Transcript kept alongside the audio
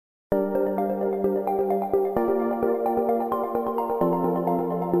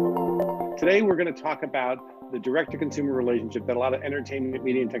Today, we're going to talk about the direct-to-consumer relationship that a lot of entertainment,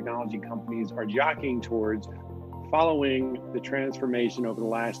 media, and technology companies are jockeying towards following the transformation over the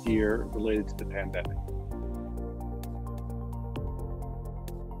last year related to the pandemic.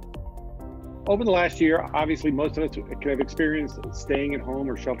 Over the last year, obviously, most of us have experienced staying at home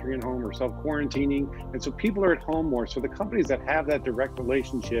or sheltering at home or self-quarantining. And so people are at home more. So the companies that have that direct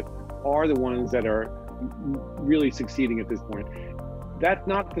relationship are the ones that are really succeeding at this point. That's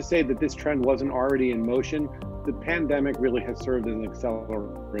not to say that this trend wasn't already in motion. The pandemic really has served as an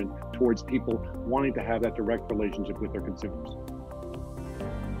accelerant towards people wanting to have that direct relationship with their consumers.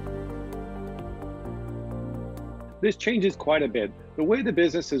 This changes quite a bit. The way the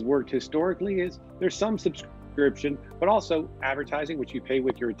business has worked historically is there's some subscription, but also advertising, which you pay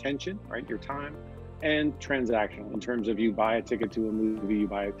with your attention, right, your time, and transactional in terms of you buy a ticket to a movie, you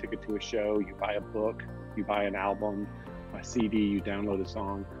buy a ticket to a show, you buy a book, you buy an album, a CD, you download a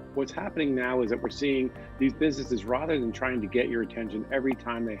song. What's happening now is that we're seeing these businesses, rather than trying to get your attention every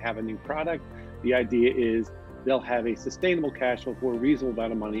time they have a new product, the idea is they'll have a sustainable cash flow for a reasonable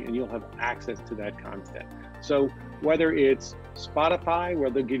amount of money and you'll have access to that content. So whether it's Spotify, where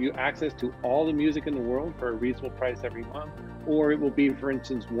they'll give you access to all the music in the world for a reasonable price every month, or it will be, for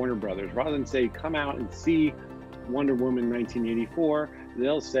instance, Warner Brothers. Rather than say, come out and see Wonder Woman 1984,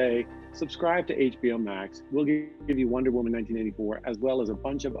 they'll say, subscribe to HBO Max. We'll give you Wonder Woman 1984, as well as a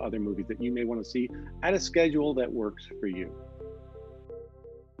bunch of other movies that you may want to see at a schedule that works for you.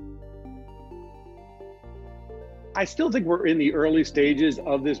 I still think we're in the early stages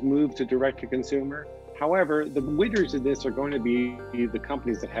of this move to direct-to-consumer. However, the winners in this are going to be the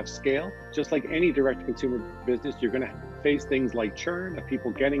companies that have scale. Just like any direct-to-consumer business, you're going to face things like churn of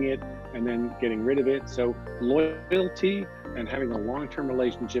people getting it and then getting rid of it. So loyalty and having a long-term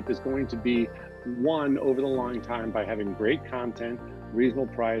relationship is going to be won over the long time by having great content, reasonable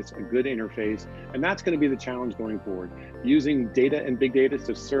price, a good interface. And that's going to be the challenge going forward. Using data and big data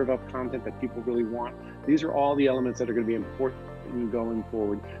to serve up content that people really want. These are all the elements that are going to be important going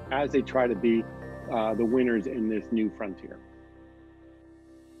forward as they try to be the winners in this new frontier.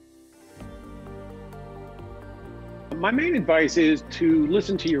 My main advice is to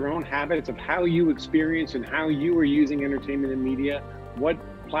listen to your own habits of how you experience and how you are using entertainment and media, what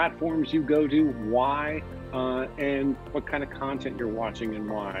platforms you go to, why, and what kind of content you're watching and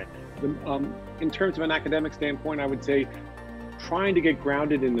why. In terms of an academic standpoint, I would say trying to get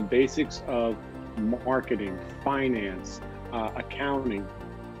grounded in the basics of marketing, finance, accounting,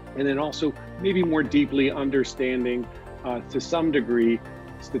 and then also maybe more deeply understanding to some degree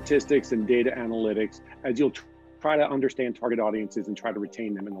statistics and data analytics as you'll try to understand target audiences and try to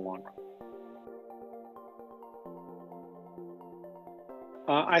retain them in the long run.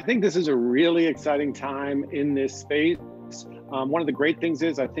 I think this is a really exciting time in this space. One of the great things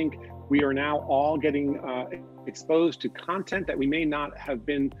is I think we are now all getting exposed to content that we may not have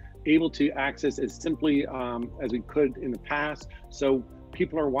been able to access as simply as we could in the past. So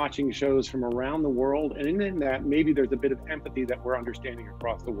people are watching shows from around the world, and in that, maybe there's a bit of empathy that we're understanding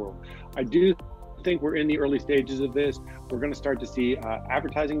across the world. I do think we're in the early stages of this. We're going to start to see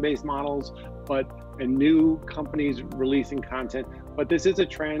advertising-based models, and new companies releasing content. But this is a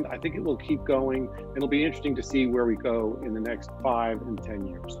trend. I think it will keep going. It'll be interesting to see where we go in the next 5 and 10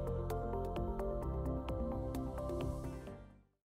 years.